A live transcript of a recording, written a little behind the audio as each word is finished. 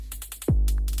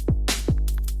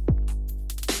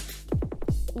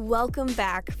Welcome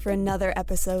back for another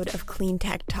episode of Clean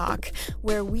Tech Talk,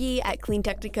 where we at Clean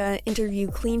Technica interview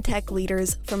clean tech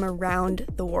leaders from around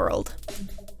the world.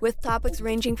 With topics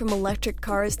ranging from electric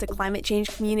cars to climate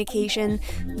change communication,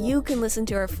 you can listen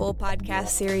to our full podcast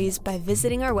series by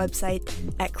visiting our website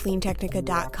at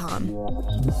cleantechnica.com.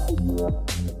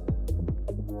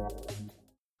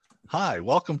 Hi,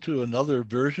 welcome to another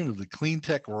version of the Clean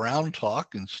Tech Round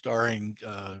Talk and starring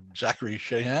Zachary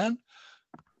Shahan,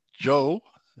 Joe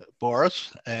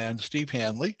Boris, and Steve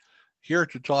Hanley, here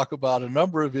to talk about a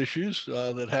number of issues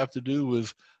that have to do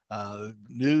with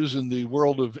news in the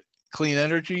world of clean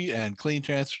energy and clean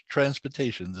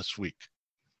transportation this week.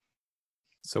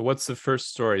 So what's the first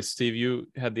story? Steve, you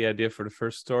had the idea for the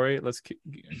first story. Let's go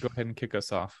ahead and kick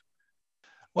us off.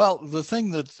 Well, the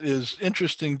thing that is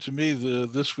interesting to me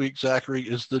this week, Zachary,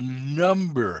 is the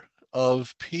number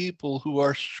of people who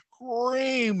are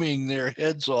screaming their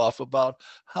heads off about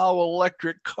how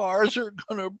electric cars are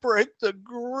going to break the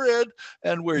grid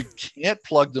and we can't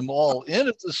plug them all in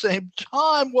at the same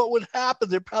time. What would happen?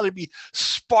 There'd probably be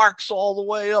sparks all the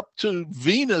way up to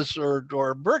Venus or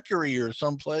Mercury or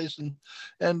someplace.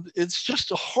 And it's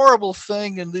just a horrible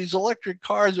thing. And these electric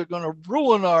cars are going to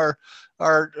ruin our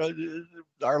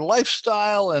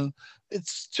lifestyle. And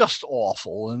it's just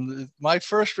awful. And my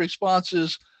first response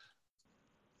is,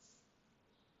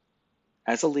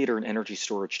 as a leader in energy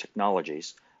storage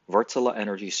technologies, Wärtsilä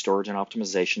Energy Storage and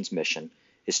Optimization's mission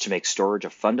is to make storage a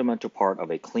fundamental part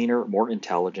of a cleaner, more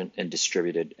intelligent, and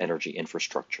distributed energy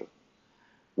infrastructure.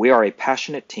 We are a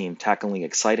passionate team tackling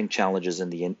exciting challenges in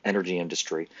the energy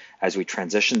industry as we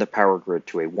transition the power grid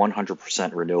to a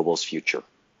 100% renewables future.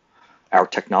 Our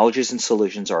technologies and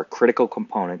solutions are a critical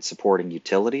component supporting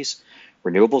utilities,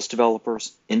 renewables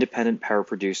developers, independent power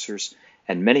producers,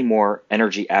 and many more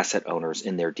energy asset owners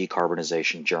in their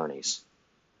decarbonization journeys.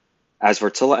 As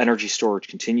Wärtsilä Energy Storage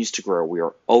continues to grow, we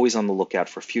are always on the lookout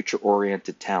for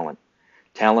future-oriented talent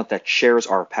that shares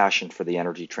our passion for the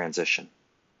energy transition.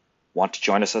 Want to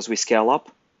join us as we scale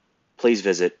up? Please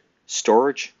visit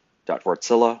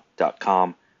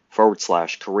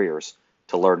storage.wärtsilä.com/careers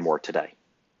to learn more today.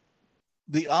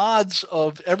 The odds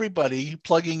of everybody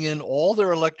plugging in all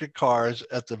their electric cars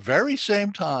at the very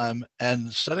same time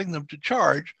and setting them to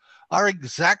charge are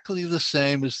exactly the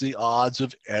same as the odds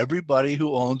of everybody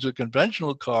who owns a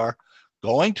conventional car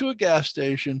going to a gas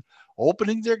station,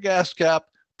 opening their gas cap,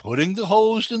 putting the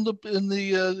hose in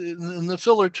the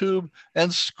filler tube,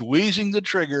 and squeezing the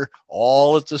trigger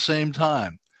all at the same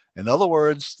time. In other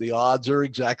words, the odds are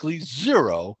exactly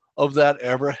zero of that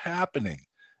ever happening.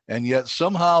 And yet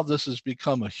somehow this has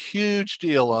become a huge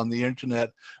deal on the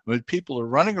internet when people are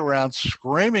running around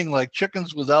screaming like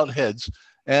chickens without heads.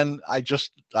 And I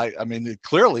mean,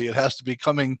 clearly it has to be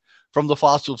coming from the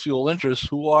fossil fuel interests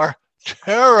who are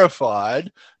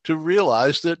terrified to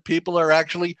realize that people are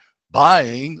actually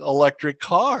buying electric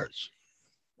cars.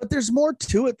 But there's more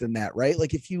to it than that, right?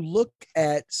 Like if you look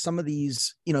at some of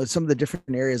these, some of the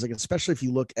different areas, like especially if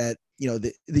you look at,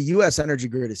 the U.S. energy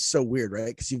grid is so weird,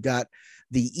 right? Because you've got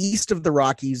the east of the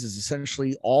Rockies is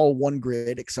essentially all one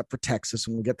grid except for Texas,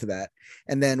 and we'll get to that.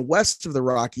 And then west of the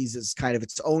Rockies is kind of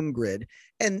its own grid.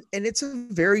 And it's a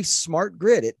very smart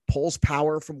grid. It pulls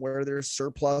power from where there's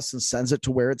surplus and sends it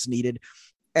to where it's needed.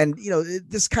 And,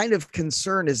 this kind of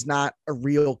concern is not a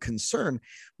real concern.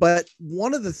 But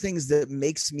one of the things that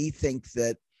makes me think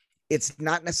that it's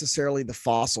not necessarily the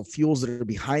fossil fuels that are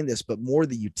behind this, but more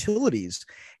the utilities,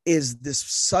 is this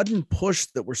sudden push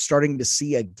that we're starting to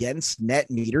see against net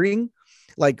metering.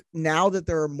 Like now that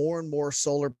there are more and more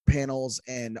solar panels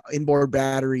and inboard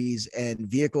batteries and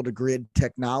vehicle to grid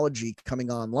technology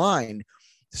coming online,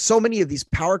 so many of these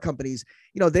power companies,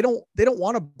 they don't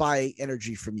want to buy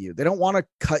energy from you. They don't want to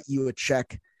cut you a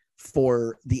check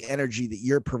for the energy that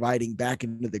you're providing back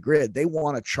into the grid. They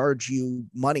want to charge you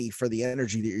money for the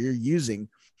energy that you're using.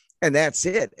 And that's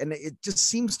it. And it just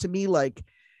seems to me like,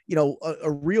 a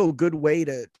real good way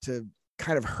to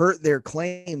kind of hurt their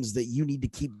claims that you need to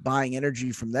keep buying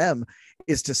energy from them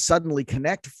is to suddenly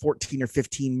connect 14 or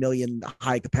 15 million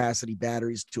high capacity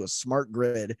batteries to a smart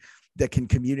grid that can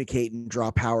communicate and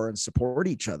draw power and support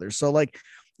each other. So I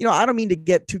don't mean to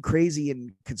get too crazy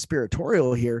and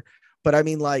conspiratorial here, but I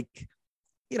mean,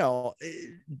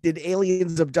 did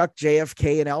aliens abduct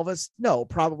JFK and Elvis? No,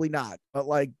 probably not.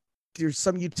 But there's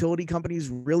some utility companies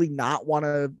really not want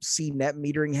to see net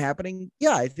metering happening.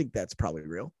 Yeah, I think that's probably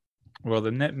real. Well,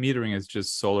 the net metering is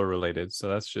just solar related. So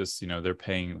that's just, they're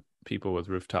paying people with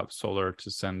rooftop solar to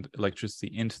send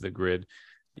electricity into the grid.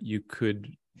 You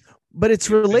could But it's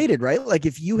related, right? Like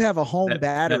if you have a home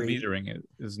battery. Net metering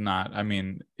is not, I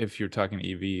mean, if you're talking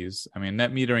EVs, I mean,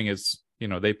 net metering is, you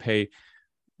know, they pay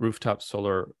rooftop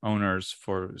solar owners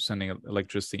for sending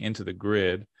electricity into the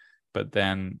grid, but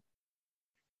then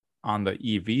on the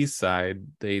EV side,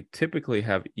 they typically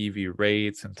have EV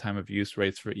rates and time of use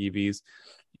rates for EVs.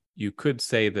 You could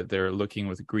say that they're looking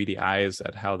with greedy eyes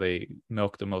at how they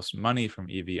milk the most money from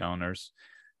EV owners.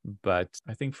 But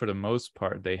I think for the most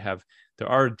part, there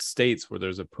are states where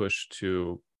there's a push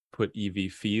to put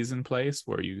EV fees in place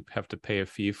where you have to pay a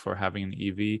fee for having an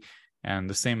EV. And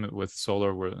the same with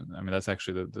solar, where, I mean, that's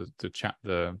actually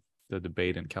the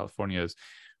debate in California is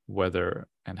whether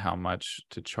and how much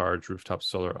to charge rooftop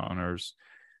solar owners.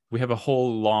 We have a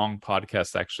whole long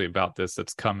podcast actually about this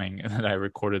that's coming, and I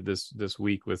recorded this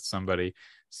week with somebody.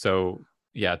 So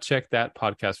yeah, check that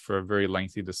podcast for a very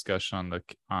lengthy discussion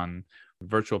on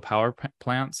virtual power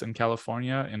plants in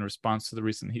California in response to the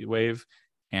recent heat wave,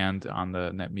 and on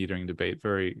the net metering debate.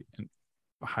 Very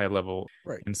high level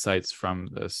insights from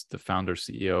the founder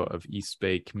CEO of East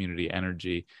Bay Community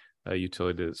Energy, a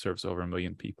utility that serves over 1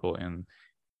 million people in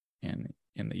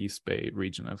the East Bay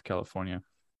region of California.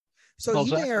 So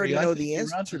you may already know the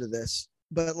answer to this,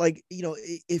 but like, you know,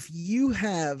 if you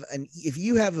have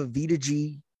a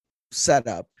V2G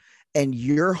setup and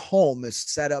your home is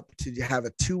set up to have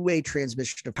a two-way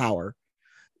transmission of power,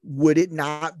 would it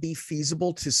not be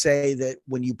feasible to say that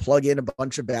when you plug in a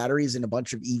bunch of batteries and a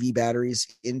bunch of EV batteries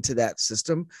into that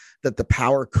system, that the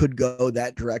power could go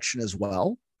that direction as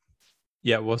well?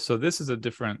 Yeah, well, so this is a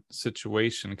different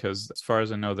situation because as far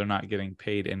as I know, they're not getting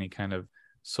paid any kind of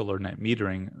solar net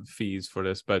metering fees for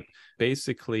this. But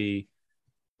basically,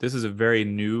 this is a very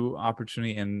new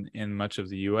opportunity in much of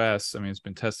the US. I mean, it's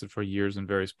been tested for years in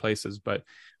various places, but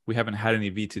we haven't had any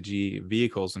V2G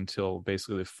vehicles until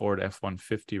basically the Ford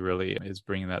F-150 really is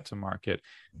bringing that to market,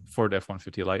 Ford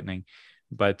F-150 Lightning.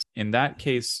 But in that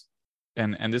case,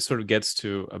 and this sort of gets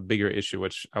to a bigger issue,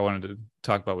 which I wanted to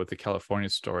talk about with the California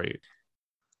story.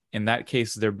 In that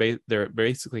case, they're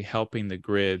basically helping the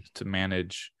grid to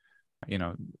manage, you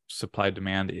know, supply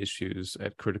demand issues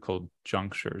at critical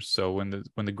junctures. So when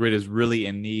the grid is really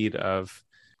in need of,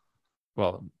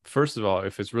 well, first of all,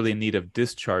 if it's really in need of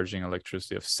discharging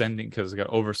electricity, of sending, because it's got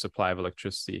oversupply of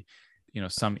electricity, you know,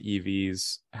 some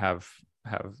EVs have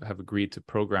agreed to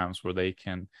programs where they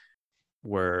can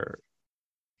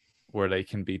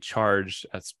be charged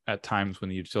at times when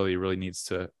the utility really needs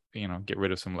to, you know, get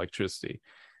rid of some electricity.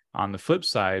 On the flip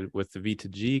side, with the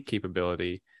V2G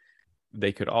capability,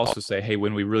 they could also say, hey,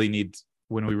 when we really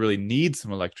need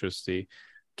some electricity,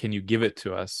 can you give it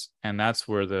to us? And that's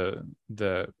where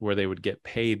where they would get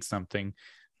paid something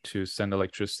to send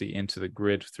electricity into the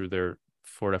grid through their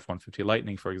Ford F-150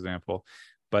 Lightning, for example.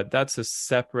 But that's a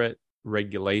separate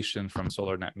regulation from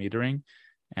solar net metering,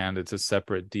 and it's a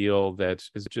separate deal that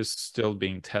is just still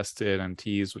being tested and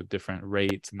teased with different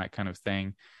rates and that kind of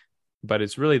thing. But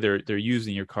it's really they're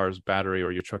using your car's battery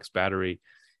or your truck's battery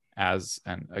as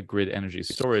a grid energy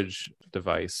storage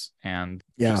device, and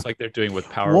just like they're doing with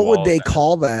Powerwall. What would they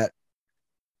call that?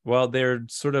 Well, they're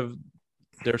sort of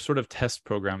test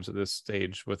programs at this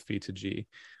stage with V2G.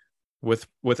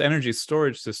 With energy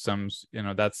storage systems, you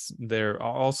know, they're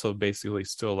also basically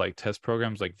still like test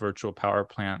programs, like virtual power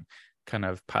plant kind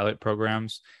of pilot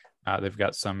programs. They've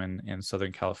got some in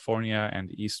Southern California,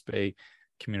 and East Bay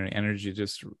Community Energy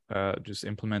just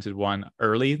implemented one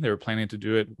early. They were planning to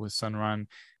do it with Sunrun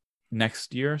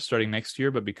starting next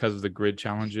year, but because of the grid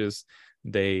challenges,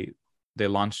 they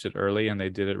launched it early, and they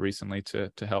did it recently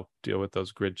to help deal with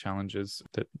those grid challenges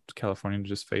that California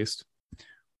just faced.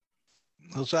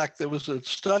 Well, Zach, there was a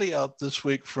study out this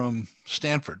week from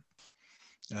Stanford,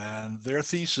 and their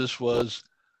thesis was,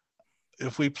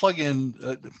 if we plug in,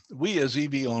 we as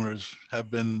EV owners have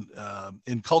been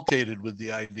inculcated with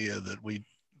the idea that we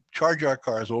charge our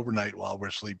cars overnight while we're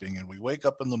sleeping, and we wake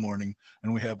up in the morning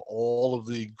and we have all of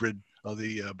the grid of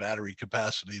the battery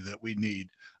capacity that we need,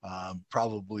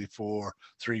 probably for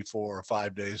 3, 4, or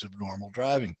 5 days of normal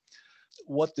driving.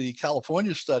 What the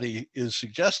California study is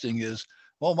suggesting is,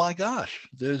 oh my gosh,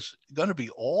 there's going to be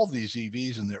all these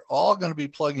EVs, and they're all going to be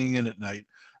plugging in at night,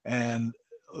 and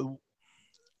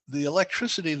the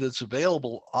electricity that's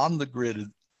available on the grid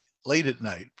late at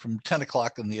night, from 10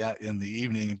 o'clock in the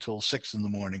evening until 6 in the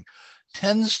morning,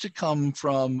 tends to come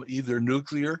from either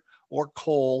nuclear or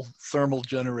coal thermal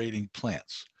generating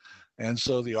plants. And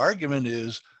so the argument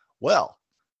is, well,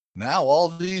 now all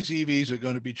these EVs are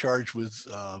going to be charged with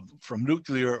from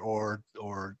nuclear or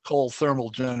coal thermal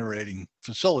generating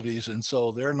facilities, and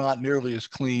so they're not nearly as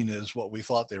clean as what we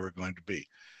thought they were going to be.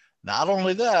 Not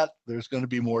only that, there's going to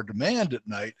be more demand at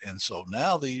night, and so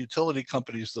now the utility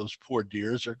companies, those poor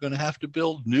dears, are going to have to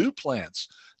build new plants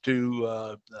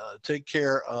to take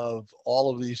care of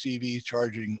all of these EVs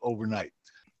charging overnight.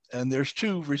 And there's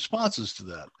two responses to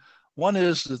that. One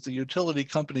is that the utility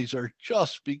companies are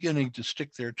just beginning to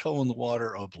stick their toe in the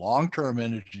water of long-term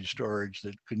energy storage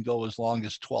that can go as long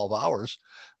as 12 hours,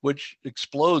 which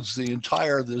explodes the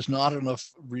entire "there's not enough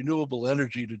renewable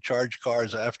energy to charge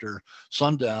cars after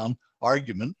sundown"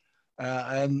 argument.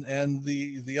 And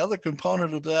the other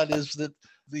component of that is that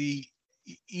the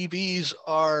EVs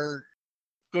are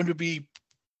going to be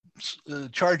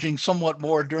charging somewhat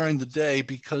more during the day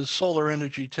because solar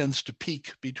energy tends to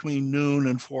peak between noon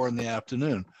and 4 in the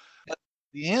afternoon.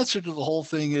 The answer to the whole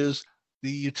thing is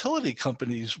the utility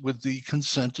companies, with the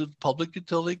consent of public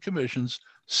utility commissions,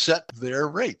 set their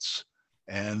rates.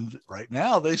 And right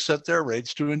now they set their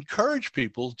rates to encourage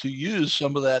people to use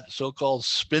some of that so-called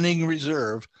spinning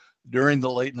reserve during the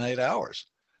late night hours.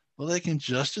 Well, they can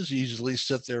just as easily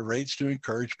set their rates to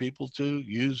encourage people to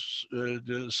use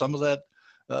some of that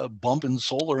bump in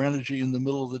solar energy in the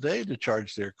middle of the day to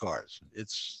charge their cars.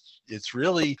 It's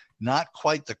really not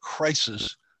quite the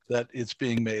crisis that it's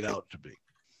being made out to be.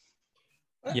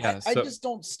 Yeah, I just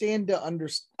don't stand to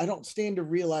I don't stand to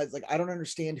realize, like, I don't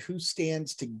understand who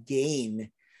stands to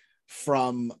gain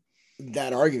from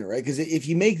that argument, right? Because if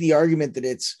you make the argument that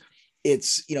it's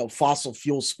fossil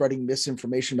fuels spreading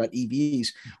misinformation about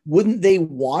EVs, wouldn't they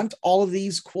want all of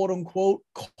these quote unquote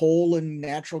coal and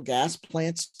natural gas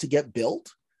plants to get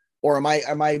built? Or am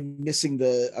I missing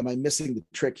the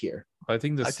trick here? I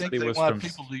think they was want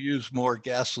people to use more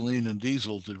gasoline and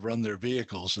diesel to run their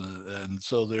vehicles, and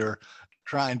so they're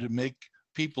trying to make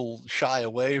people shy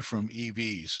away from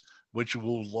EVs, which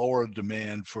will lower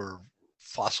demand for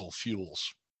fossil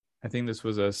fuels. I think this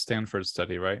was a Stanford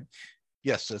study, right?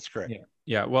 Yes, that's correct.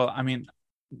 Yeah. Well, I mean,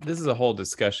 this is a whole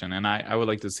discussion, and I would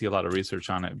like to see a lot of research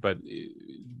on it. But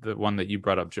the one that you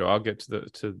brought up, Joe, I'll get to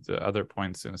the other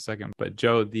points in a second. But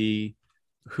Joe,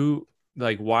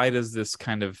 why does this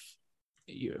kind of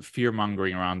fear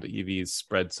mongering around the EVs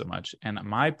spread so much? And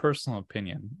my personal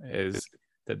opinion is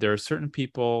that there are certain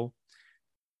people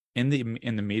in the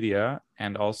media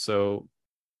and also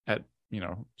at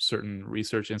certain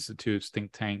research institutes,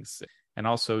 think tanks, and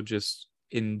also just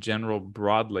in general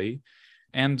broadly,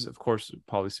 and of course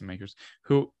policymakers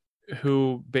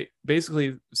who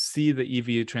basically see the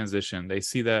EV transition. They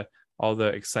see all the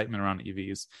excitement around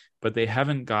EVs, but they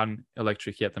haven't gotten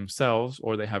electric yet themselves,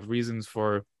 or they have reasons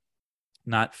for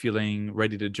not feeling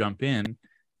ready to jump in,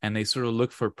 and they sort of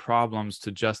look for problems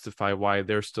to justify why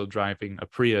they're still driving a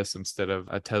Prius instead of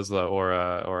a Tesla or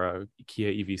a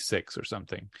Kia EV6 or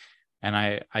something. And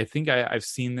I think I've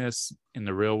seen this in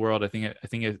the real world.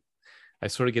 I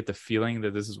sort of get the feeling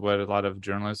that this is what a lot of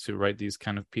journalists who write these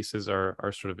kind of pieces are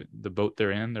sort of the boat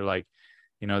they're in. They're like,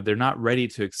 they're not ready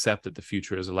to accept that the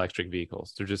future is electric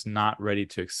vehicles. They're just not ready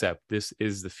to accept this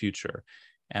is the future.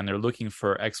 And they're looking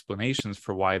for explanations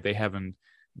for why they haven't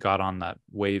got on that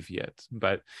wave yet.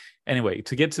 But anyway,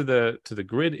 to get to the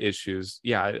grid issues,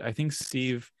 I think,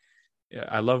 Steve,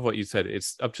 I love what you said.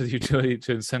 It's up to the utility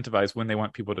to incentivize when they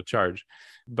want people to charge.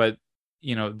 But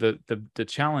the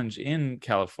challenge in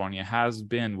California has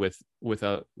been with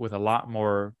a lot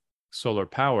more solar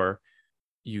power,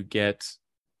 you get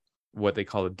what they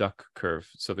call a duck curve.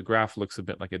 So the graph looks a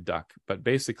bit like a duck, but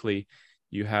basically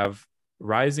you have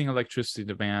rising electricity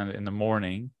demand in the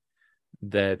morning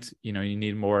that you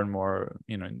need more and more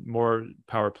more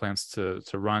power plants to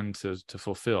run to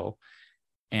fulfill.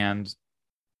 And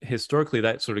historically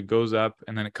that sort of goes up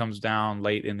and then it comes down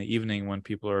late in the evening when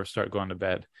people start going to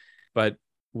bed. But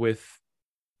with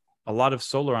a lot of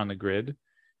solar on the grid,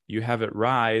 you have it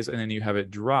rise and then you have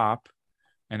it drop,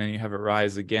 and then you have it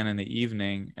rise again in the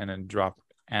evening and then drop.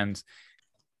 And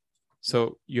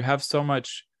so you have so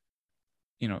much,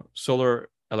 solar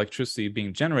electricity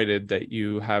being generated that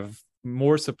you have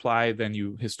more supply than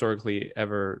you historically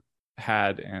ever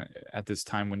had at this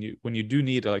time when you do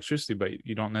need electricity, but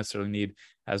you don't necessarily need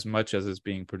as much as is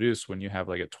being produced when you have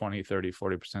like a 20, 30,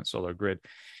 40% solar grid.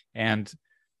 And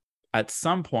at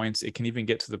some points, it can even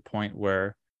get to the point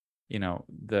where,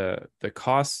 the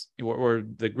costs or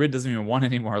the grid doesn't even want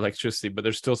any more electricity, but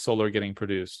there's still solar getting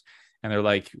produced. And they're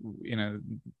like,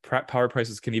 power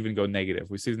prices can even go negative.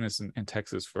 We've seen this in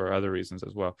Texas for other reasons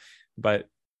as well. But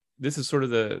this is sort of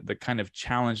the kind of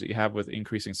challenge that you have with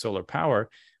increasing solar power.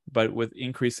 But with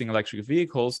increasing electric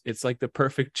vehicles, it's like the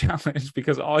perfect challenge,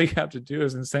 because all you have to do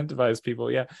is incentivize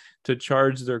people, to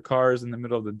charge their cars in the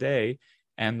middle of the day.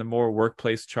 And the more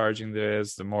workplace charging there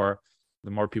is, the more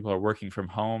people are working from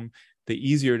home, the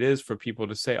easier it is for people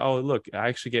to say, oh, look, I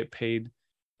actually get paid.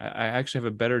 I actually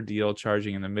have a better deal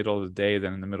charging in the middle of the day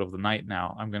than in the middle of the night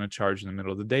now. I'm going to charge in the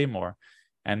middle of the day more.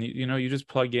 And, you just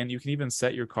plug in. You can even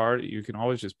set your car. You can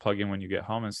always just plug in when you get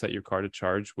home and set your car to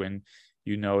charge when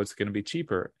it's going to be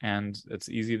cheaper and it's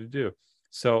easy to do.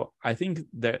 So I think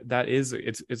that is,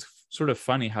 it's sort of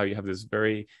funny how you have this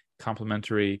very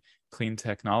complementary clean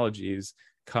technologies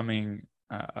coming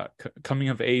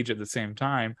of age at the same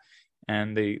time,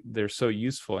 and they're so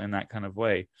useful in that kind of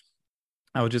way.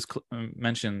 I would just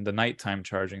mention the nighttime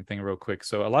charging thing real quick.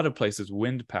 So a lot of places,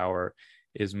 wind power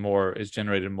is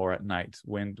generated more at night.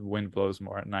 Wind blows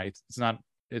more at night.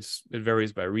 It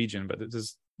varies by region, but it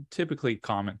is typically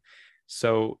common.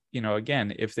 So,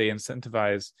 again, if they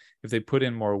put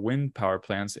in more wind power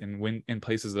plants in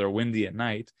places that are windy at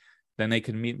night, then they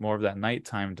can meet more of that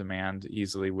nighttime demand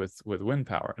easily with wind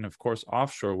power. And of course,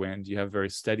 offshore wind, you have very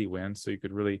steady wind, so you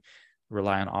could really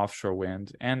rely on offshore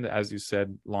wind. And as you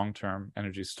said, long-term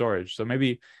energy storage. So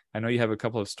maybe, I know you have a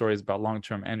couple of stories about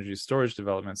long-term energy storage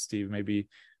development, Steve. Maybe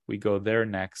we go there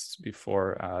next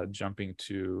before jumping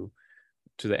to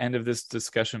the end of this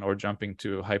discussion, or jumping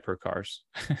to hypercars,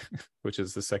 which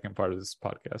is the second part of this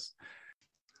podcast.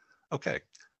 Okay.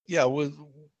 Yeah.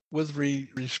 With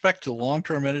respect to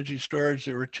long-term energy storage,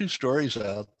 there were two stories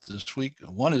out this week.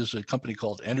 One is a company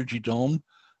called Energy Dome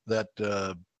that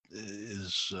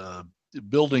is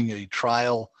building a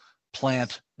trial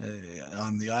plant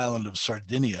on the island of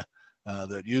Sardinia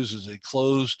that uses a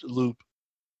closed loop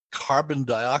carbon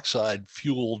dioxide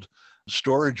fueled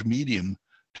storage medium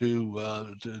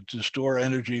to store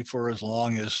energy for as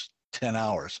long as 10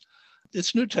 hours.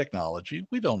 It's new technology.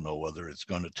 We don't know whether it's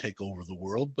going to take over the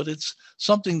world, but it's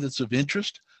something that's of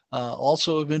interest.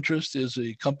 Also of interest is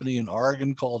a company in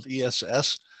Oregon called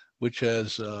ESS, which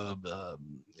has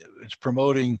it's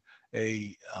promoting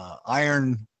a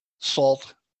iron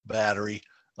salt battery,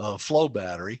 flow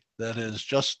battery, that has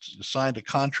just signed a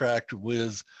contract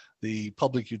with the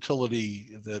public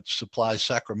utility that supplies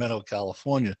Sacramento,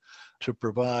 California, to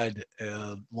provide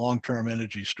long-term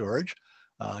energy storage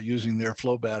using their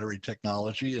flow battery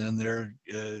technology. And they're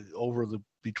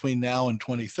between now and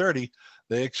 2030,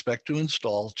 they expect to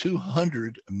install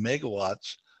 200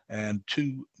 megawatts and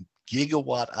 2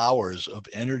 gigawatt hours of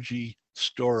energy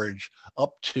storage,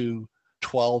 up to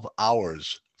 12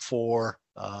 hours for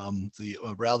the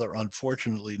rather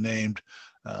unfortunately named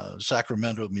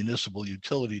Sacramento Municipal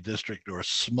Utility District, or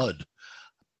SMUD.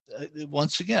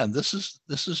 Once again, this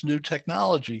is new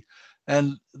technology,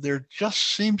 and there just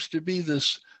seems to be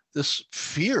this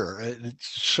fear. It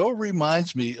so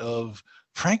reminds me of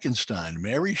Frankenstein.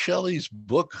 Mary Shelley's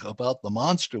book about the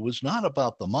monster was not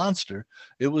about the monster.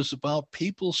 It was about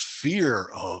people's fear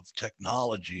of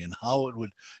technology and how it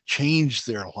would change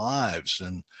their lives.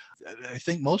 And I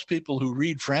think most people who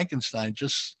read Frankenstein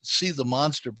just see the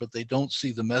monster, but they don't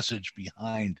see the message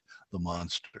behind the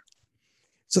monster.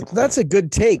 So that's a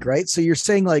good take, right? So you're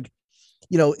saying, like,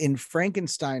 in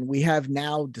Frankenstein, we have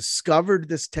now discovered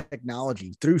this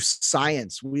technology through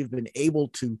science. We've been able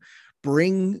to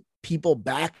bring people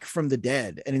back from the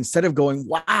dead. And instead of going,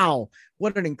 wow,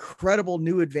 what an incredible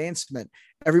new advancement,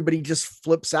 everybody just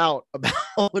flips out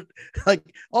about, like,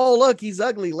 oh, look, he's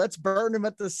ugly, let's burn him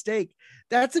at the stake.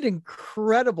 That's an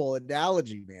incredible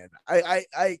analogy, man.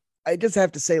 I just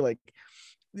have to say, like,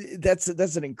 that's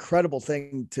an incredible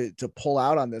thing to pull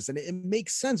out on this. And it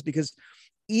makes sense, because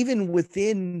even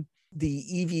within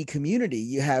the EV community,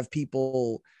 you have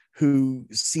people who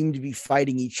seem to be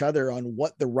fighting each other on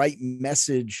what the right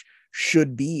message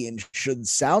should be and should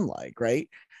sound like, right?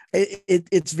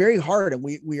 It's very hard. And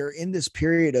we are in this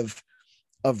period of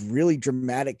really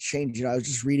dramatic change. I was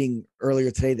just reading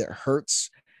earlier today that Hertz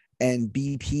and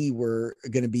BP were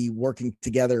going to be working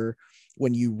together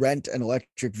when you rent an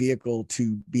electric vehicle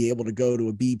to be able to go to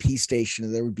a BP station,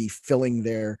 and they would be filling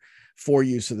there for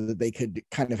you so that they could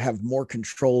kind of have more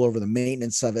control over the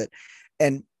maintenance of it.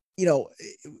 And,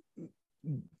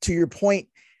 to your point,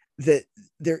 that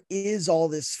there is all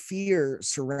this fear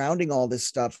surrounding all this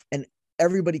stuff, and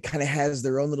everybody kind of has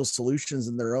their own little solutions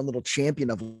and their own little champion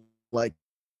of, like,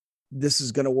 this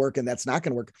is going to work and that's not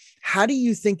going to work. How do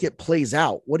you think it plays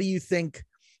out? What do you think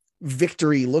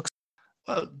victory looks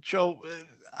like? Well, Joe,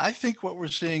 I think what we're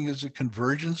seeing is a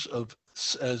convergence of,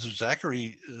 as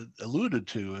Zachary alluded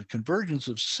to, a convergence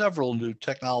of several new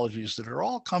technologies that are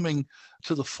all coming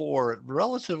to the fore at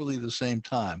relatively the same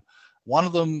time. One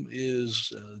of them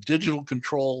is digital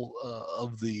control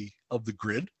of the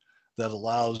grid that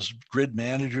allows grid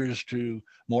managers to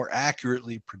more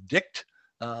accurately predict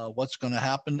what's going to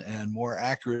happen, and more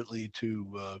accurately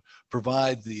to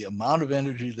provide the amount of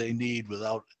energy they need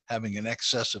without having an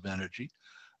excess of energy.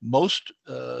 Most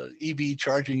EV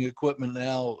charging equipment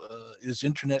now is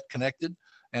internet connected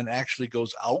and actually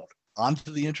goes out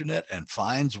onto the internet and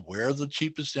finds where the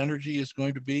cheapest energy is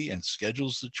going to be and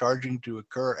schedules the charging to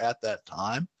occur at that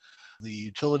time. The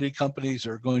utility companies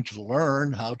are going to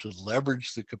learn how to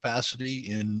leverage the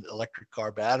capacity in electric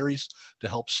car batteries to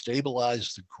help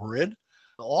stabilize the grid.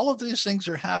 All of these things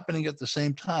are happening at the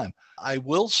same time. I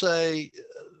will say,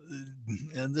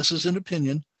 and this is an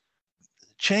opinion,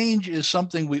 change is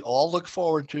something we all look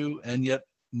forward to, and yet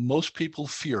most people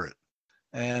fear it.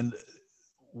 And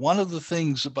one of the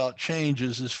things about change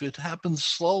is if it happens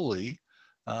slowly,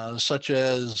 such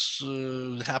as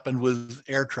happened with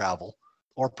air travel,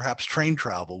 or perhaps train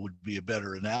travel would be a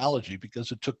better analogy,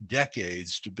 because it took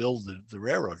decades to build the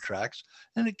railroad tracks,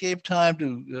 and it gave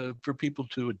time for people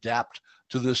to adapt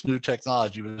to this new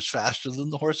technology. It was faster than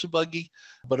the horse and buggy,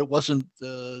 but it wasn't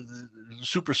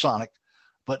supersonic.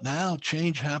 But now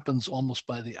change happens almost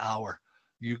by the hour.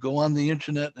 You go on the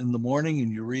internet in the morning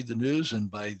and you read the news, and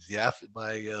by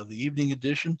the evening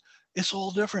edition, it's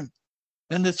all different.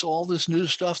 And it's all this new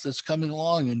stuff that's coming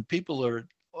along, and people are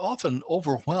often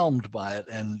overwhelmed by it,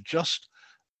 and just,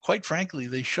 quite frankly,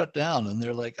 they shut down and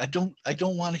they're like, I don't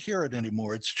want to hear it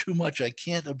anymore. It's too much. I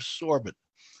can't absorb it.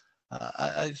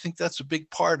 I think that's a big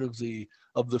part of the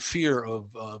fear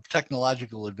of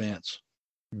technological advance.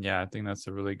 Yeah, I think that's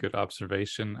a really good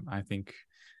observation. I think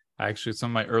actually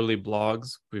some of my early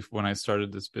blogs when I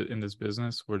started in this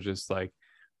business were just like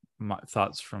my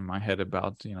thoughts from my head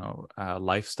about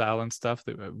lifestyle and stuff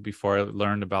that before I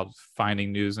learned about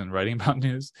finding news and writing about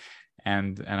news,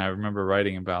 and I remember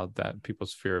writing about that,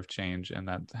 people's fear of change, and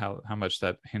that how much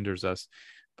that hinders us.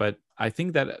 But I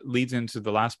think that leads into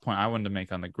the last point I wanted to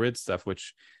make on the grid stuff,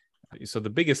 which, so the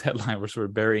biggest headline, we're sort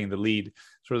of burying the lead,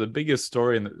 sort of the biggest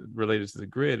story related to the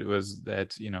grid was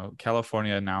that,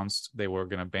 California announced they were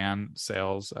going to ban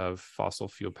sales of fossil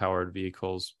fuel powered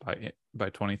vehicles by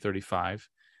 2035.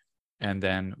 And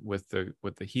then with the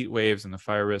heat waves and the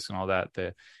fire risk and all that,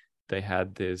 they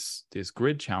had these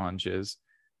grid challenges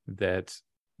that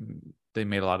they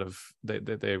made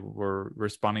they were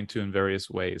responding to in various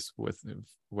ways, with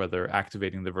whether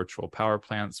activating the virtual power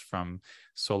plants from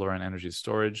solar and energy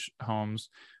storage homes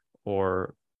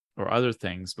or other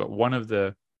things. But one of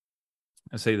the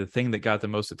thing that got the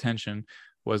most attention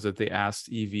was that they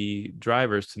asked EV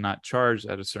drivers to not charge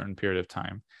at a certain period of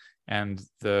time. And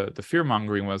the fear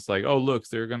mongering was like, oh, look,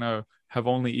 they're going to have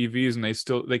only EVs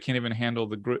and they can't even handle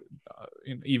the grid,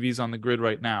 EVs on the grid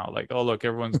right now. Like, oh, look,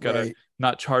 everyone's got to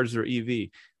not charge their EV.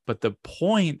 But the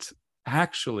point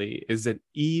actually is that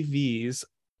EVs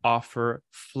offer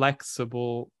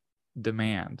flexible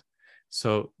demand.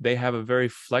 So they have a very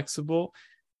flexible,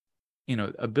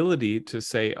 ability to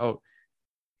say, oh,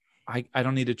 I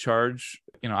don't need to charge.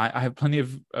 I have plenty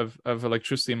of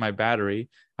electricity in my battery.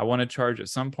 I want to charge at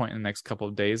some point in the next couple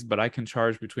of days, but I can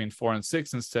charge between 4 and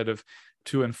 6 instead of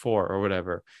 2 and 4 or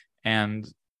whatever. And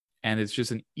it's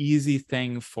just an easy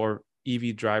thing for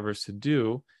EV drivers to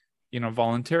do,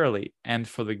 voluntarily. And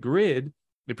for the grid,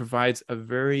 it provides a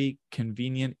very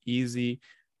convenient, easy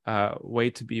way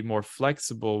to be more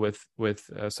flexible with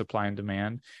supply and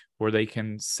demand, where they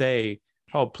can say,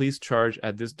 oh, please charge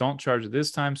at this, don't charge at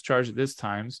this times, charge at this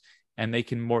times. And they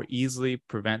can more easily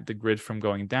prevent the grid from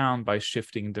going down by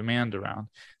shifting demand around.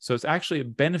 So it's actually a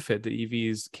benefit that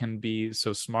EVs can be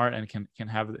so smart and can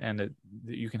have, and that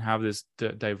you can have this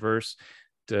diverse,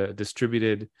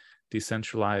 distributed,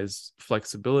 decentralized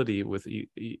flexibility with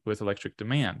electric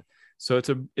demand. So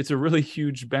it's a really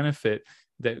huge benefit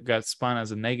that got spun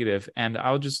as a negative. And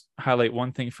I'll just highlight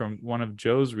one thing from one of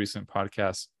Joe's recent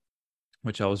podcasts,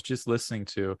 which I was just listening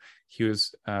to. He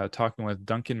was talking with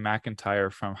Duncan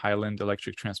McIntyre from Highland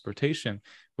Electric Transportation,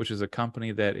 which is a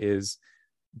company that is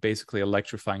basically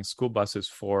electrifying school buses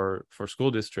for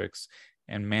school districts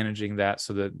and managing that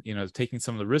so that, taking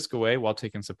some of the risk away while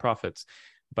taking some profits.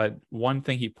 But one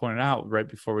thing he pointed out right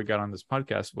before we got on this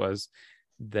podcast was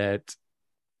that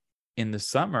in the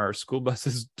summer, school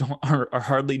buses are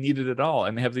hardly needed at all.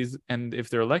 And they have these, and if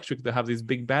they're electric, they'll have these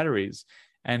big batteries.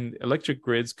 And electric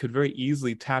grids could very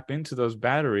easily tap into those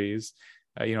batteries,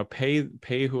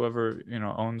 pay whoever,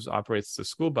 operates the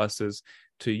school buses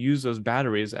to use those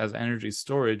batteries as energy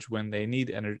storage when they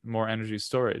need more energy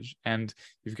storage. And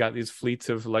you've got these fleets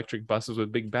of electric buses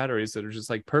with big batteries that are just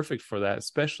like perfect for that,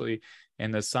 especially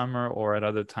in the summer or at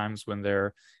other times when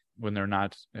they're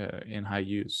not in high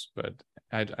use. But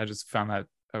I just found that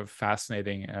a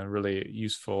fascinating and really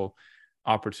useful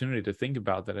opportunity to think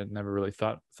about that I'd never really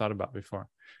thought about before.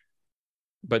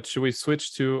 But should we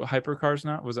switch to hypercars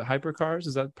now? Was it hypercars?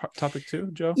 Is that topic 2,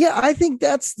 Joe? Yeah, I think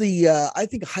that's I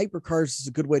think hypercars is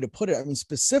a good way to put it. I mean,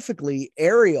 specifically,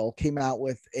 Ariel came out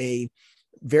with a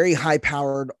very high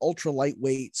powered, ultra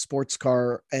lightweight sports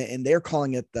car, and they're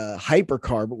calling it the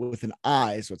hypercar, but with an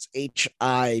I. So it's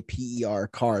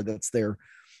HIPER car. That's their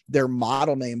their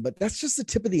model name, but that's just the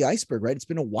tip of the iceberg, right? It's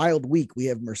been a wild week. We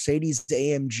have Mercedes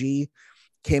AMG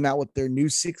came out with their new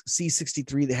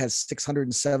C63 that has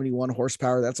 671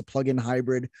 horsepower. That's a plug-in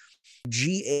hybrid.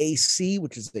 GAC,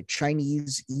 which is the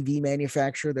Chinese EV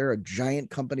manufacturer, they're a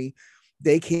giant company.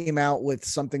 They came out with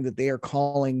something that they are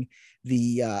calling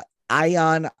the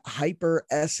Ion Hyper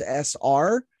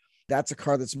SSR. That's a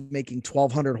car that's making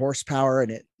 1,200 horsepower,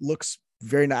 and it looks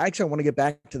very nice. Actually, I want to get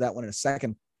back to that one in a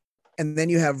second. And then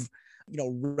you have,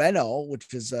 Renault,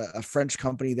 which is a French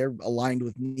company. They're aligned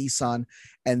with Nissan,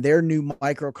 and their new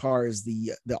micro car is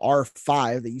the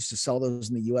R5. They used to sell those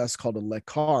in the US called a Le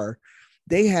Car.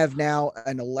 They have now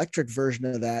an electric version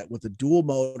of that with a dual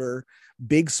motor,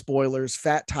 big spoilers,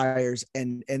 fat tires,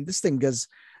 and this thing does,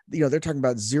 they're talking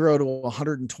about 0 to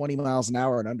 120 miles an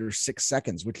hour in under 6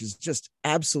 seconds, which is just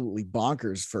absolutely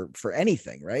bonkers for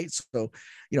anything, right? So,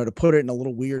 to put it in a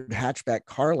little weird hatchback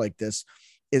car like this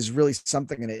is really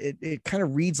something. And it kind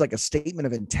of reads like a statement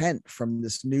of intent from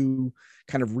this new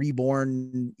kind of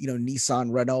reborn,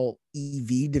 Nissan Renault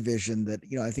EV division that,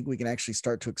 I think we can actually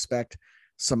start to expect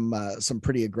some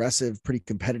pretty aggressive, pretty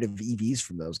competitive EVs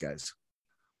from those guys.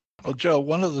 Well, Joe,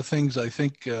 one of the things I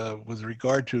think with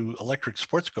regard to electric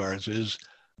sports cars is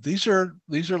these are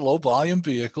low volume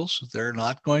vehicles. They're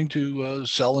not going to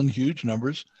sell in huge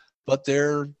numbers, but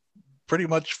they're pretty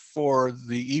much for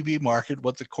the EV market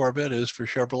what the Corvette is for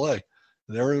Chevrolet.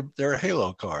 They're a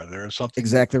halo car. They're something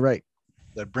exactly right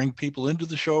that bring people into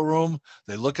the showroom.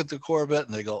 They look at the Corvette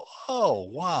and they go, "Oh,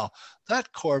 wow, that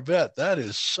Corvette, that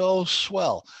is so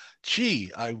swell.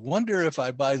 Gee, I wonder if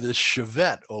I buy this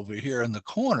Chevette over here in the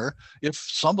corner, if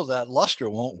some of that luster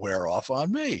won't wear off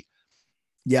on me."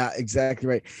 Yeah, exactly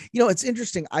right. It's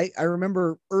interesting. I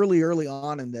remember early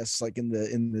on in this, like in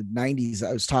the 90s,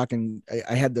 I was talking,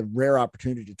 I had the rare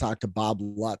opportunity to talk to Bob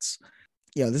Lutz.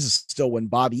 This is still when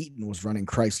Bob Eaton was running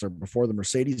Chrysler before the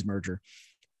Mercedes merger.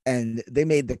 And they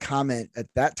made the comment at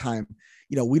that time,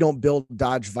 we don't build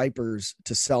Dodge Vipers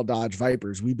to sell Dodge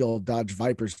Vipers. We build Dodge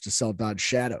Vipers to sell Dodge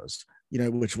Shadows,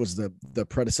 which was the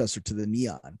predecessor to the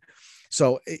Neon.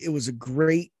 So it was a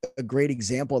great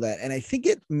example of that. And I think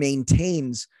it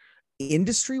maintains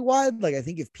industry wide. Like, I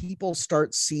think if people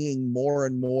start seeing more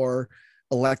and more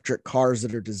electric cars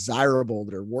that are desirable,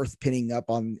 that are worth pinning up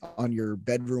on your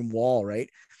bedroom wall, right?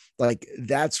 Like,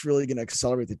 that's really going to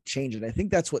accelerate the change. And I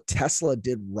think that's what Tesla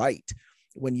did right.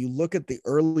 When you look at the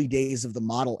early days of the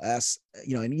Model S,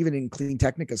 and even in Clean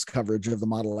Technica's coverage of the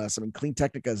Model S, I mean, Clean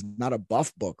Technica is not a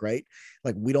buff book, right?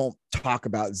 Like, we don't talk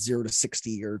about 0 to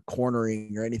 60 or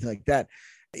cornering or anything like that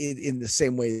in the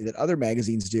same way that other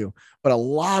magazines do. But a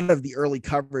lot of the early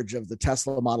coverage of the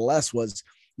Tesla Model S was,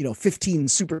 15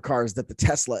 supercars that the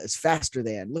Tesla is faster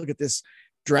than. Look at this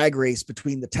drag race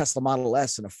between the Tesla Model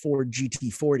S and a Ford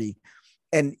GT40.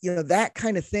 And, that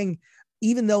kind of thing,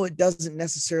 even though it doesn't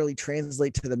necessarily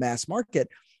translate to the mass market,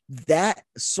 that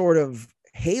sort of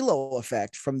halo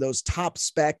effect from those top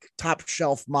spec, top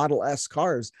shelf Model S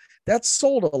cars, that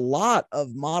sold a lot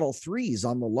of Model 3s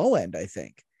on the low end, I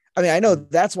think. I mean, I know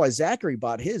that's why Zachary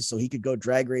bought his, so he could go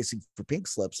drag racing for pink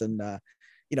slips and,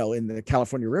 in the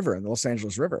California River and the Los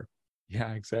Angeles River.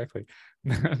 Yeah, exactly.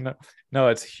 No,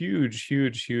 it's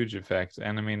huge effect.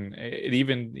 And I mean, it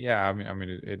even,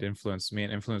 it influenced me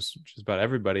and influenced just about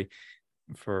everybody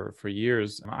for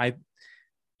years.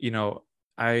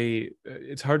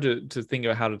 It's hard to think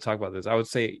of how to talk about this. I would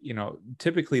say,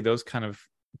 typically those kind of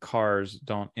cars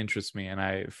don't interest me.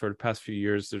 And for the past few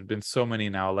years, there's been so many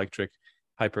now electric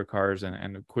hypercars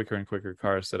and quicker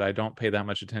cars that I don't pay that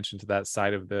much attention to that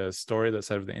side of the story, that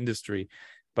side of the industry.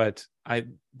 But I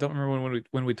don't remember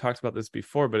when we talked about this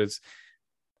before, but it's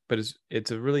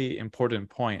a really important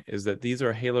point, is that these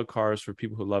are halo cars for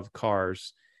people who love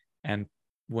cars. And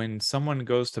when someone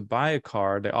goes to buy a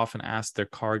car, they often ask their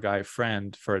car guy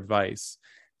friend for advice.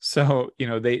 So,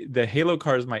 the halo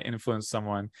cars might influence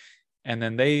someone, and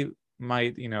then they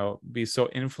might, be so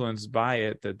influenced by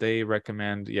it that they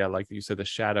recommend, like you said, the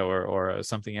Shadow or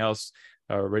something else,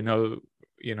 Renault,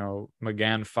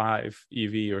 Megane 5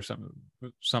 EV or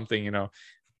something,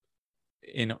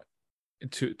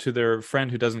 to their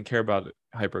friend who doesn't care about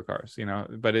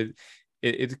hypercars, but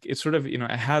it sort of, it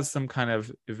has some kind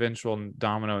of eventual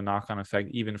domino knock-on effect,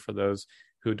 even for those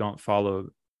who don't follow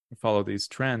these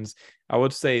trends. I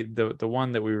would say the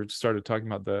one that we started talking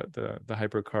about, the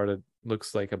hypercar that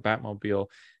looks like a Batmobile,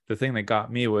 the thing that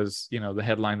got me was, the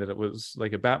headline that it was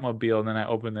like a Batmobile, and then I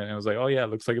opened it and it was like, oh yeah,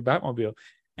 it looks like a Batmobile.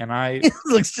 And it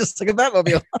looks just like a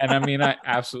Batmobile. And I mean, I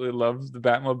absolutely loved the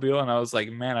Batmobile, and I was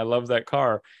like, man, I love that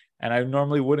car. And I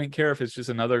normally wouldn't care if it's just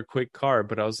another quick car,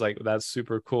 but I was like, that's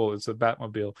super cool. It's a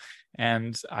Batmobile.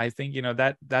 And I think,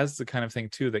 that's the kind of thing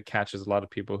too that catches a lot of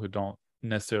people who don't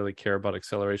necessarily care about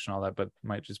acceleration, all that, but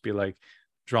might just be like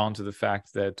drawn to the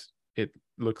fact that it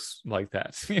looks like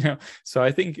that. So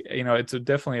I think, it's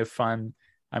definitely a fun.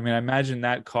 I mean, I imagine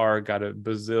that car got a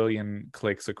bazillion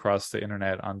clicks across the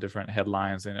internet on different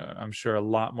headlines, and I'm sure a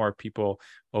lot more people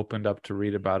opened up to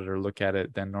read about it or look at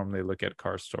it than normally look at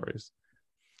car stories.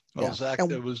 Well, Yeah. Zach,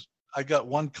 I got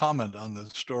one comment on the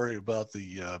story about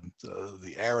the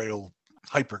Ariel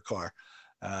hypercar,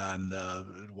 and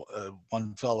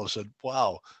one fellow said,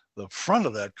 "Wow, the front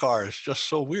of that car is just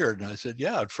so weird." And I said,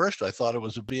 "Yeah, at first I thought it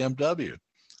was a BMW."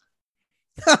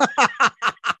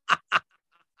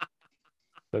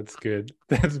 That's good.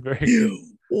 That's very good.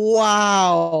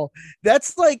 Wow.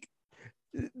 That's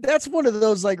one of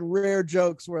those like rare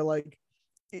jokes where like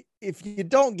if you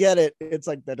don't get it, it's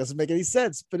like that doesn't make any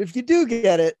sense. But if you do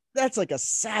get it, that's like a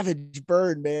savage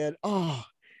burn, man. Oh,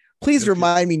 please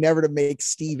remind me never to make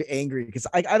Steve angry, because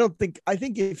I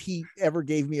think if he ever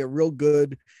gave me a real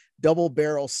good double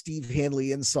barrel Steve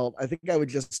Hanley insult, I think I would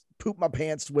just poop my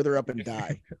pants, wither up, and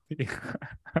die.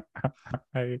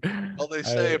 Well, they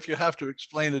say if you have to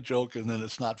explain a joke, and then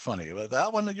it's not funny, but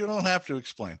that one you don't have to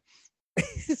explain.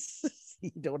 You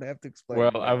don't have to explain.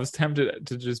 Well, I was tempted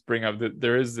to just bring up that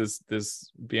there is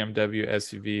this BMW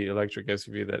SUV, electric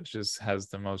SUV, that just has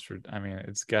the most. I mean,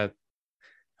 it's got.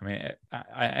 I mean,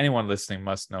 anyone listening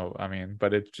must know. I mean,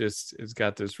 but it's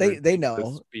got this. They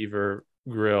know beaver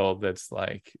grill that's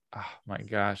like, oh my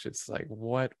gosh, it's like,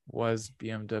 what was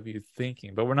BMW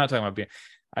thinking? But we're not talking about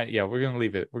BMW. We're gonna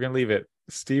leave it. We're gonna leave it.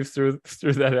 Steve threw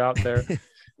that out there.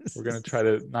 We're gonna try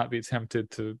to not be tempted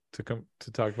to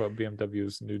talk about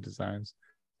BMW's new designs.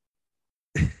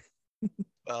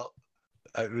 Well,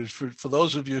 for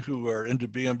those of you who are into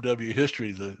BMW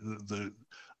history, the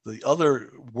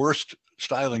other worst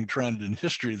styling trend in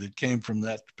history that came from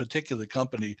that particular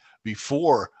company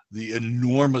before the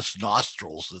enormous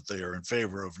nostrils that they are in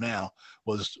favor of now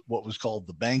was what was called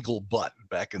the bangle butt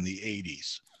back in the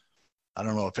 80s. I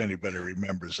don't know if anybody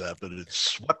remembers that, but it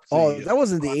swept. That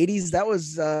wasn't the 80s. That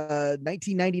was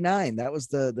 1999. That was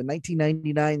the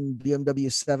 1999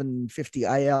 BMW 750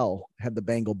 IL had the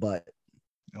bangle butt.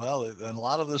 Well, and a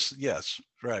lot of this, yes,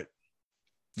 right.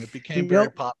 It became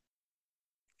very popular.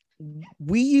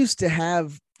 We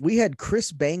had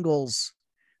Chris Bangle's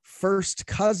first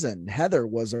cousin, Heather,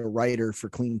 was a writer for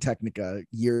Clean Technica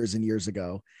years and years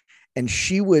ago. And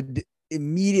she would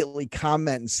immediately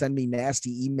comment and send me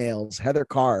nasty emails, Heather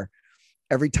Carr,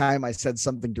 every time I said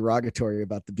something derogatory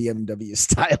about the BMW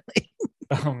styling.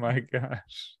 Oh my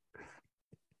gosh.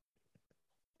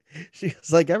 She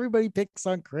was like, everybody picks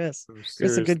on Chris. Chris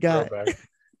is a good guy.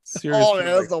 Oh, man,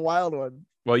 that's a wild one.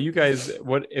 Well, you guys,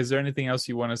 is there anything else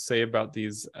you want to say about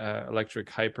these electric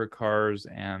hypercars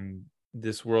and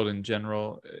this world in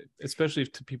general, especially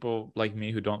to people like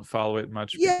me who don't follow it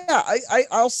much? Yeah,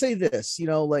 I'll say this,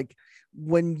 like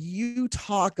when you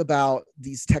talk about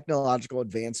these technological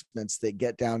advancements that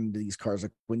get down into these cars,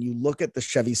 like when you look at the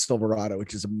Chevy Silverado,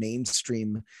 which is a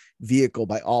mainstream vehicle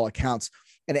by all accounts,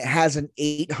 and it has an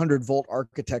 800 volt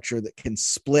architecture that can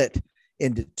split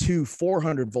into two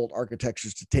 400 volt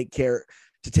architectures to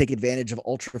take advantage of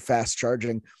ultra fast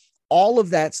charging. All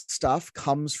of that stuff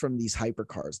comes from these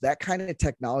hypercars. That kind of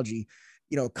technology,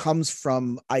 comes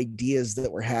from ideas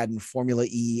that were had in Formula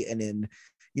E and in,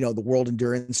 the World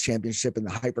Endurance Championship and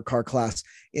the hypercar class,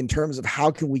 in terms of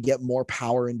how can we get more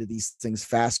power into these things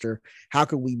faster? How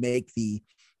can we make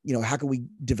how can we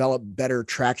develop better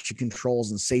traction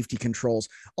controls and safety controls?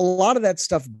 A lot of that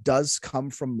stuff does come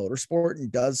from motorsport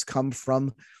and does come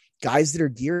from guys that are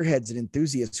gearheads and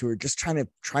enthusiasts who are just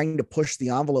trying to push the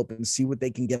envelope and see what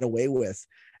they can get away with.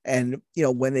 And,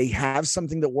 when they have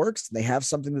something that works and they have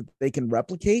something that they can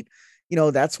replicate,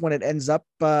 that's when it ends up,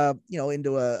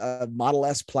 into a Model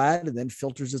S Plaid and then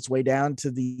filters its way down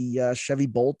to the Chevy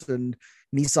Bolt and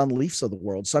Nissan Leafs of the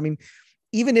world. So, I mean,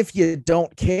 even if you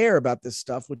don't care about this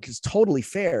stuff, which is totally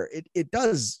fair, it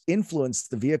does influence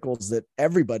the vehicles that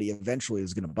everybody eventually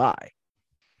is going to buy.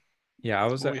 Yeah,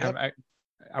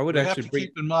 I would actually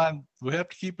keep in mind. We have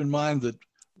to keep in mind that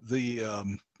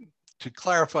to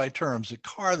clarify terms, a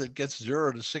car that gets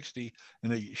 0 to 60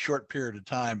 in a short period of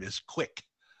time is quick.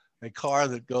 A car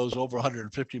that goes over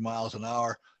 150 miles an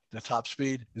hour, the top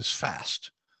speed, is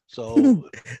fast. So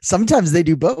sometimes they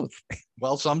do both.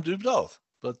 Well, some do both,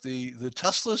 but the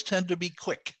Teslas tend to be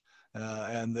quick,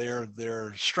 and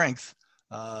their strength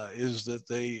is that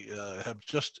they have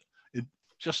just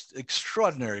just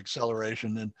extraordinary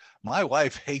acceleration. And my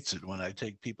wife hates it when I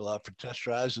take people out for test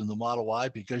drives in the Model Y,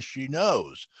 because she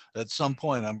knows at some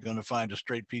point I'm going to find a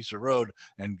straight piece of road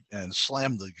and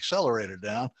slam the accelerator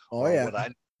down. Oh, yeah.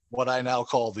 What I now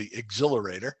call the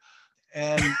exhilarator.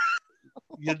 And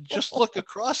you just look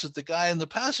across at the guy in the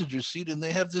passenger seat and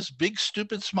they have this big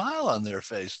stupid smile on their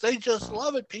face. They just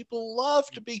love it. People love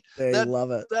to be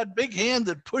love it. That big hand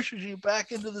that pushes you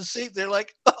back into the seat. They're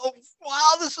like, oh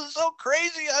wow, this is so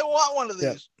crazy. I want one of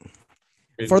these.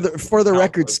 Yep. For the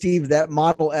record, Steve,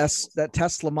 that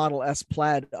Tesla Model S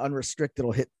Plaid unrestricted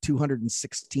will hit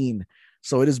 216.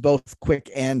 So it is both quick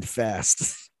and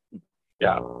fast.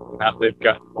 Yeah. Now they've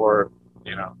gotten more,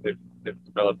 they've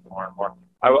developed more and more.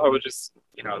 I would just,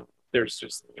 there's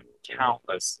just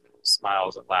countless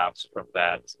smiles and laughs from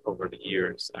that over the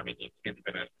years. I mean, you can't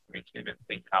even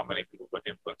think how many people were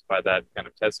influenced by that kind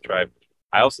of test drive.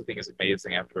 I also think it's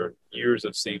amazing, after years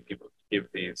of seeing people give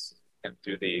these and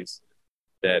do these,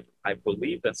 that I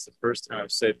believe that's the first time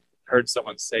I've heard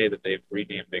someone say that they've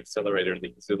renamed the accelerator the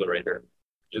exhilarator,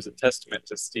 which is a testament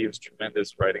to Steve's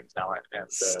tremendous writing talent.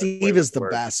 And Steve is the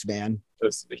best, man.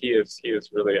 He is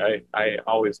really, I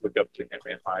always look up to him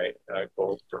in my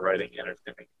goals for writing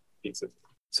entertaining pieces.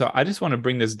 So I just want to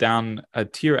bring this down a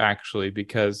tier, actually,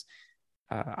 because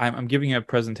I'm giving a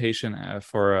presentation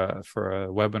for a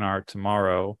webinar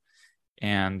tomorrow,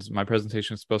 and my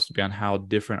presentation is supposed to be on how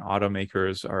different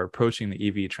automakers are approaching the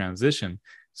EV transition.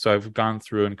 So I've gone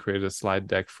through and created a slide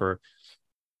deck for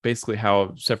basically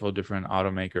how several different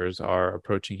automakers are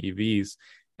approaching EVs.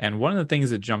 And one of the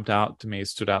things that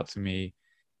stood out to me,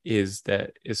 is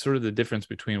sort of the difference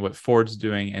between what Ford's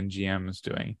doing and GM is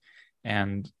doing.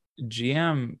 And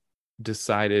GM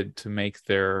decided to make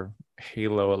their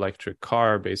Halo electric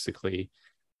car basically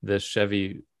the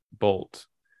Chevy Bolt.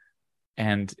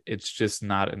 And it's just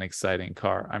not an exciting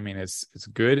car. I mean, it's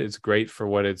good. It's great for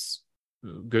what it's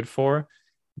good for,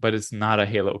 but it's not a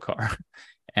Halo car.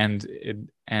 And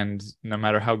no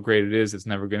matter how great it is, it's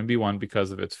never going to be one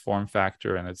because of its form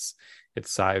factor and its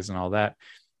size and all that.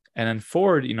 And then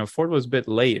Ford, Ford was a bit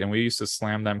late, and we used to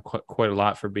slam them quite a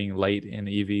lot for being late in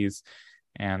EVs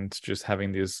and just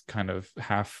having these kind of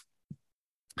half,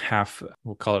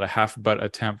 we'll call it a half butt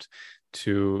attempt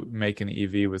to make an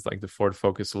EV with like the Ford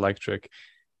Focus Electric.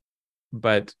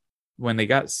 But when they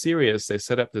got serious, they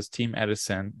set up this Team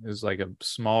Edison. It was like a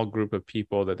small group of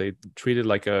people that they treated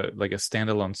like a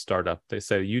standalone startup. They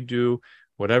said, you do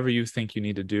whatever you think you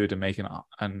need to do to make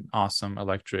an awesome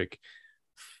electric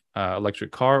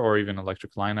car, or even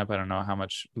electric lineup. I don't know how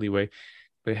much leeway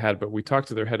they had, but we talked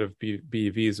to their head of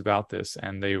BEVs about this,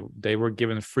 and they were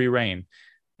given free reign.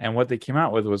 And what they came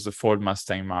out with was the Ford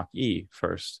Mustang Mach-E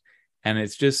first. And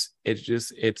it's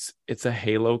a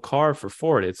Halo car for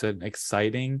Ford. It's an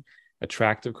exciting,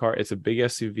 attractive car. It's a big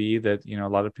SUV that a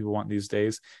lot of people want these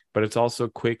days, but it's also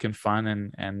quick and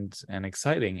fun and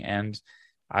exciting. And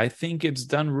I think it's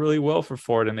done really well for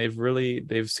Ford, and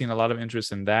they've seen a lot of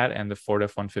interest in that and the Ford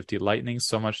F-150 Lightning,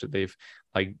 so much that they've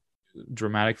like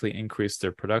dramatically increased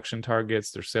their production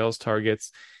targets, their sales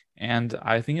targets. And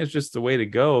I think it's just the way to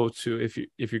go to,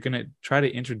 if you're going to try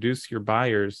to introduce your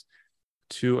buyers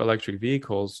to electric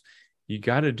vehicles, you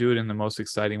got to do it in the most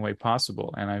exciting way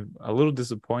possible. And I'm a little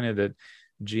disappointed that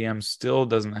GM still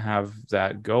doesn't have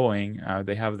that going.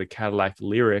 They have the Cadillac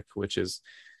Lyriq, which is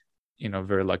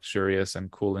very luxurious and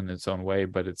cool in its own way,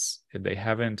 but they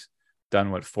haven't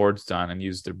done what Ford's done and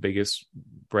used their biggest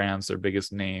brands, their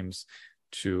biggest names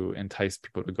to entice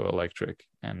people to go electric.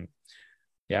 And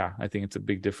yeah, I think it's a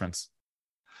big difference.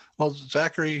 Well,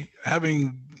 Zachary,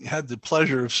 having had the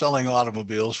pleasure of selling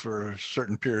automobiles for a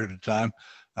certain period of time,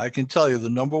 I can tell you the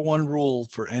number one rule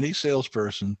for any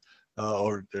salesperson,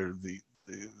 or the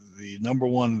number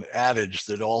one adage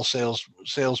that all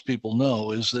salespeople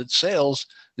know, is that sales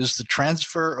is the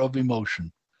transfer of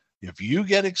emotion. If you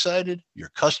get excited, your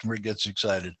customer gets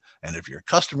excited. And if your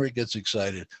customer gets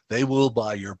excited, they will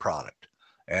buy your product.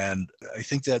 And I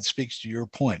think that speaks to your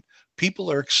point.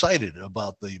 People are excited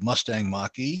about the Mustang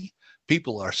Mach-E.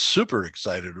 People are super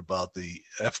excited about the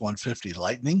F-150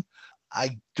 Lightning.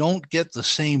 I don't get the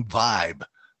same vibe,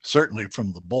 certainly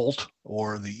from the Bolt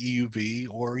or the EUV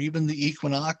or even the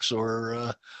Equinox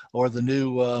or the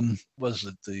new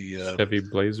the Chevy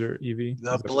Blazer EV?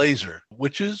 The Blazer,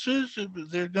 which is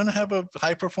they're going to have a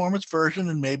high performance version,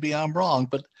 and maybe I'm wrong,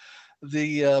 but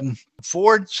the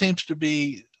Ford seems to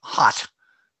be hot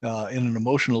in an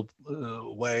emotional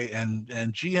way, and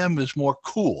GM is more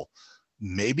cool.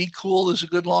 Maybe cool is a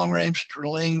good long range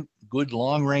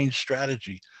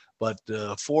strategy, but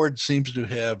Ford seems to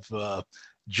have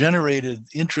generated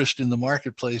interest in the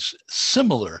marketplace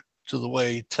similar to the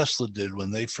way Tesla did when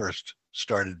they first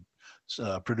started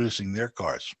producing their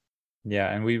cars.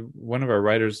 Yeah, and one of our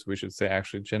writers, we should say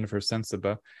actually, Jennifer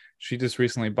Sensiba, she just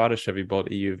recently bought a Chevy Bolt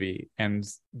EUV,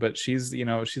 but she's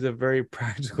a very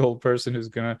practical person who's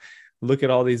gonna look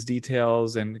at all these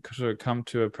details and sort of come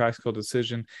to a practical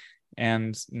decision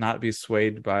and not be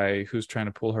swayed by who's trying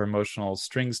to pull her emotional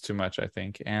strings too much, I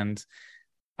think. And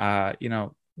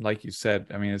like you said,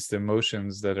 I mean, it's the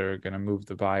emotions that are going to move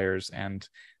the buyers. And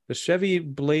the Chevy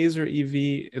Blazer EV,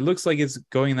 it looks like it's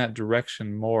going in that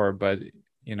direction more, but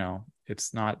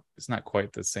it's not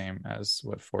quite the same as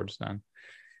what Ford's done.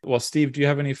 Well, Steve, do you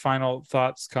have any final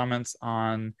thoughts, comments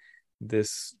on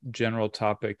this general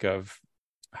topic of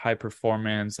high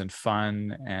performance and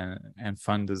fun and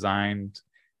fun designed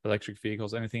electric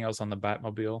vehicles? Anything else on the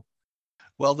Batmobile?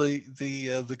 Well,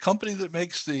 the company that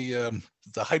makes the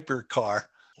hypercar,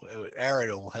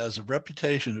 Ariel, has a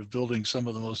reputation of building some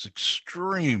of the most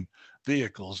extreme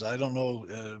vehicles. I don't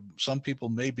know, some people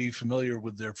may be familiar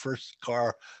with their first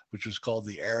car, which was called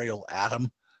the Ariel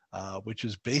Atom, which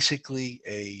is basically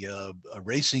a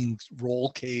racing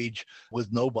roll cage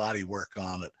with no body work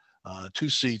on it. 2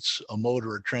 seats, a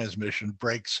motor, a transmission,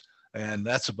 brakes, and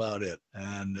that's about it.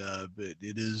 And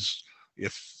it is,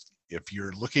 if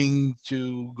you're looking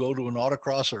to go to an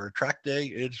autocross or a track day,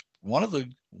 it's one of the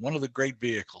great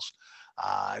vehicles.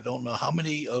 I don't know how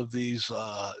many of these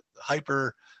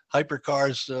hypercars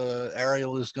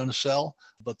Ariel is going to sell,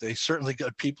 but they certainly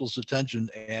got people's attention,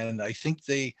 and I think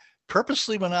they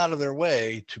purposely went out of their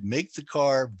way to make the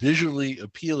car visually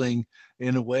appealing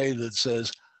in a way that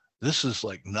says, this is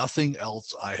like nothing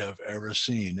else I have ever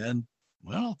seen. And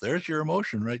well, there's your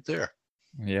emotion right there.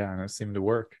 Yeah, and it seemed to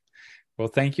work. Well,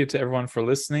 thank you to everyone for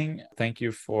listening. Thank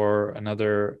you for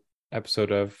another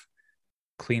episode of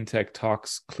Clean Tech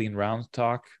Talks, Clean Round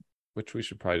Talk, which we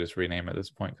should probably just rename at this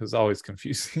point because it's always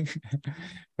confusing.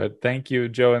 But thank you,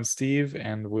 Joe and Steve,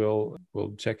 and we'll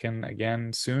check in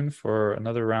again soon for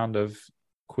another round of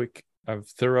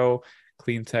thorough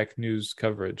clean tech news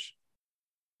coverage.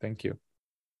 Thank you.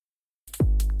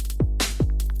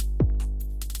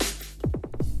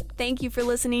 Thank you for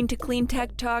listening to Clean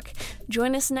Tech Talk.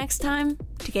 Join us next time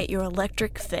to get your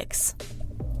electric fix.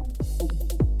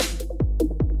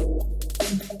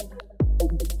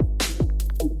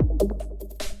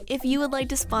 If you would like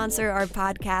to sponsor our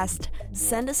podcast,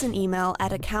 send us an email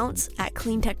at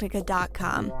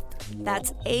accounts@cleantechnica.com.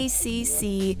 That's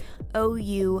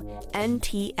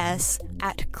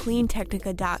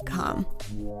ACCOUNTS@cleantechnica.com.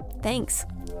 Thanks.